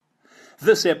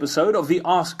This episode of the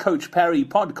Ask Coach Parry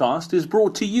podcast is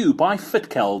brought to you by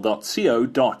fitcal.co.za.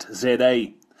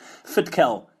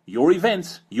 Fitcal, your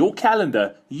events, your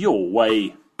calendar, your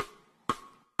way.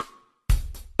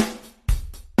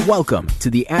 Welcome to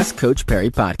the Ask Coach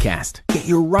Parry podcast. Get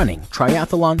your running,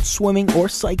 triathlon, swimming, or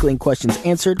cycling questions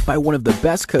answered by one of the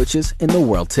best coaches in the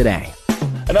world today.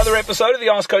 Another episode of the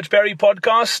Ask Coach Parry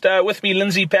podcast. With me,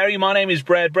 Lindsay Parry. My name is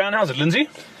Brad Brown. How's it, Lindsay?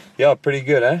 Yeah, pretty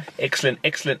good, eh?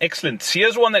 Excellent. So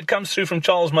here's one that comes through from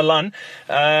Charles Milan,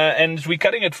 and we're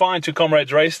cutting it fine to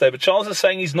Comrade's race day, but Charles is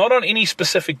saying he's not on any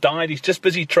specific diet, he's just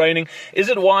busy training. Is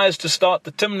it wise to start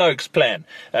the Tim Noakes plan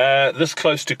this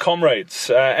close to Comrades?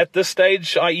 At this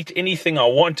stage, I eat anything I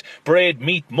want: bread,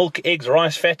 meat, milk, eggs,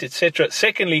 rice, fat, etc.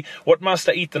 Secondly, what must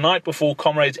I eat the night before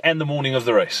Comrades and the morning of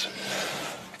the race?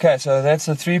 Okay, so that's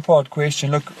a three-part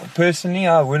question. Look, personally,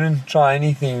 I wouldn't try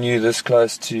anything new this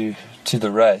close to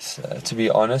the race, to be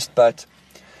honest,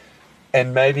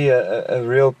 and maybe a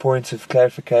real point of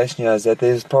clarification here is that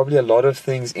there's probably a lot of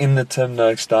things in the Tim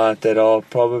Noakes diet that are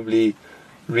probably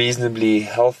reasonably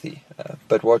healthy,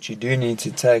 but what you do need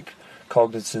to take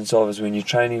cognizance of is when you're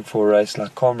training for a race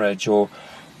like Comrade,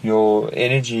 your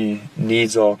energy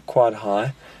needs are quite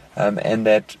high, and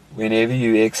that whenever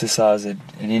you exercise at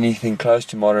anything close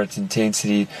to moderate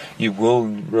intensity, you will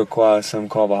require some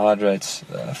carbohydrates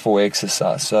for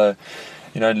exercise. So,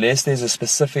 unless there's a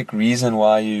specific reason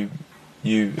why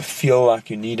you feel like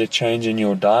you need a change in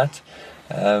your diet,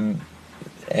 and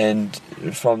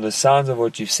from the sounds of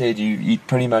what you've said, you eat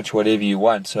pretty much whatever you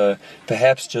want. So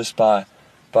perhaps just by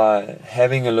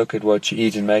having a look at what you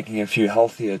eat and making a few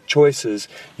healthier choices,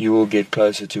 you will get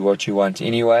closer to what you want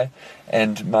anyway.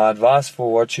 And my advice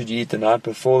for what should you eat the night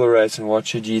before the race and what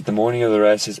should you eat the morning of the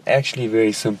race is actually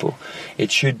very simple.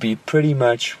 It should be pretty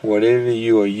much whatever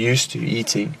you are used to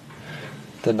eating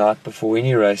the night before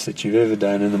any race that you've ever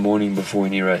done and the morning before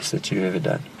any race that you've ever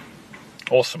done.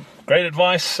 Awesome. Great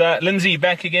advice. Lindsay,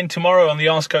 back again tomorrow on the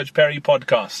Ask Coach Parry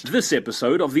podcast. This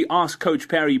episode of the Ask Coach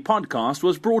Parry podcast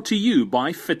was brought to you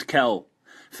by Fitcal.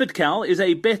 Fitcal is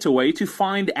a better way to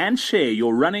find and share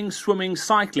your running, swimming,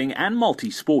 cycling and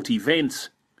multi-sport events.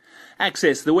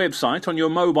 Access the website on your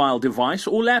mobile device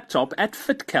or laptop at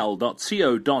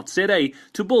fitcal.co.za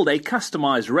to build a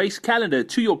customized race calendar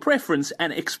to your preference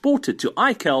and export it to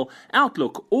iCal,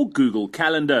 Outlook or Google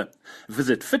Calendar.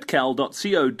 Visit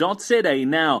fitcal.co.za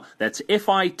now. That's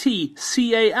fitcal.co.za.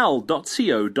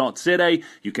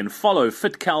 You can follow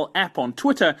Fitcal app on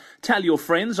Twitter. Tell your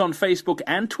friends on Facebook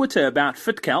and Twitter about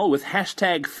Fitcal with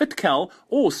hashtag Fitcal,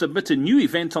 or submit a new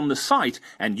event on the site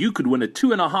and you could win a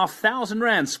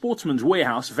R2,500 Sportsman's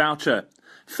Warehouse voucher.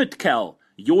 Fitcal,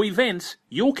 your events,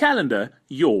 your calendar,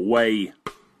 your way.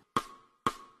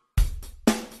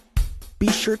 Be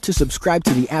sure to subscribe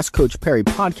to the Ask Coach Parry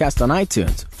podcast on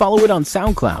iTunes, follow it on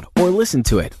SoundCloud, or listen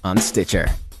to it on Stitcher.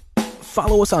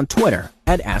 Follow us on Twitter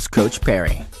at Ask Coach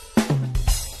Parry.